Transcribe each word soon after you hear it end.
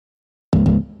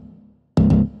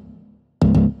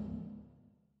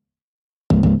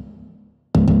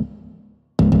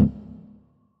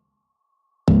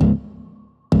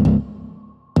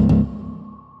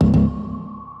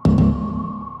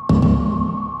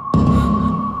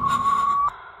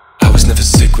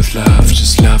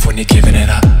just love when you're giving it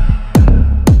up.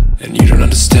 And you don't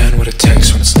understand what it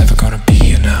takes when it's never gonna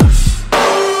be enough.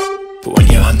 But when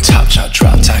you're untouched,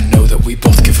 dropped, I know that we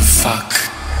both give a fuck.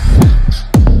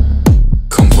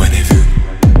 Comprenez-vous?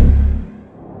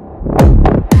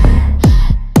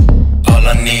 All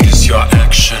I need is your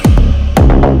action.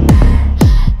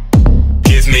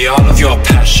 Give me all of your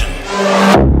passion.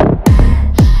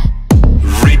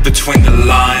 Read between the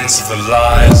lines of the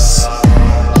lies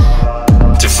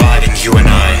dividing you and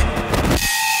I.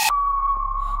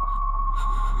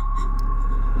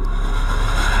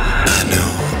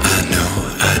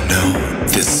 I know,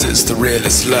 this is the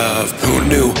realest love. Who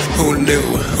knew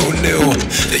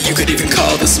that you could even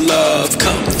call this love?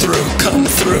 Come through.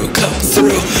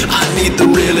 I need the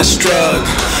realest drug.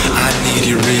 I need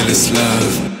your realest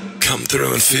love. Come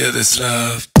through and feel this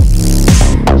love.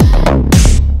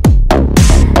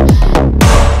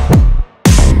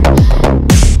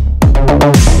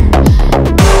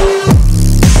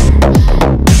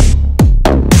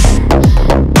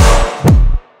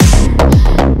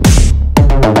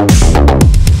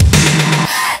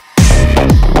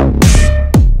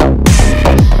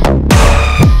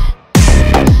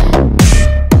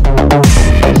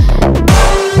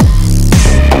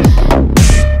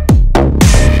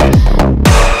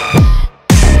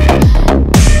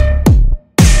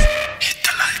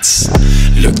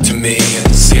 Look to me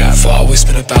and see I've always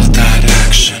been about that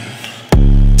action.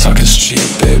 Talk is cheap,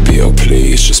 baby, oh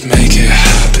please just make it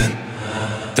happen.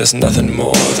 There's nothing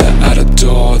more that I'd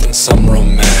adore than some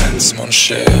romance. Mon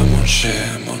Cher, mon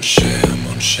cher, mon cher,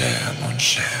 mon cher, mon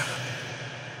cher.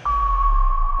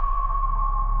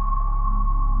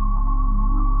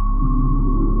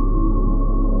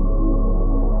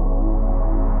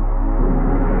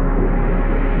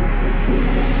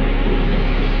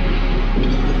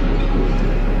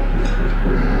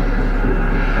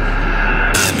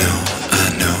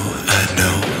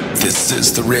 This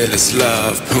is the realest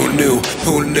love. Who knew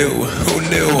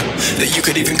that you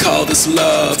could even call this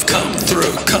love? Come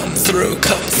through.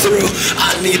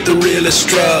 I need the realest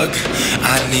drug.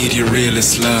 I need your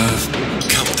realest love.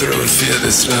 Come through and feel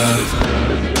this love.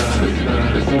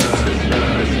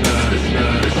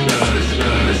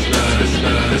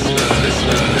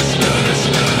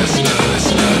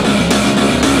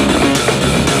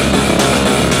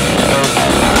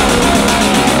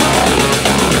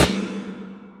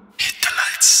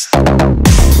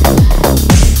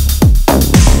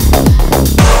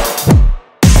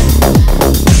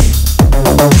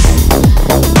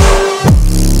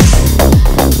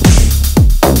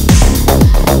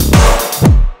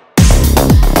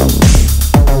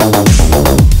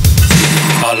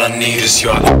 All I need is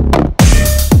your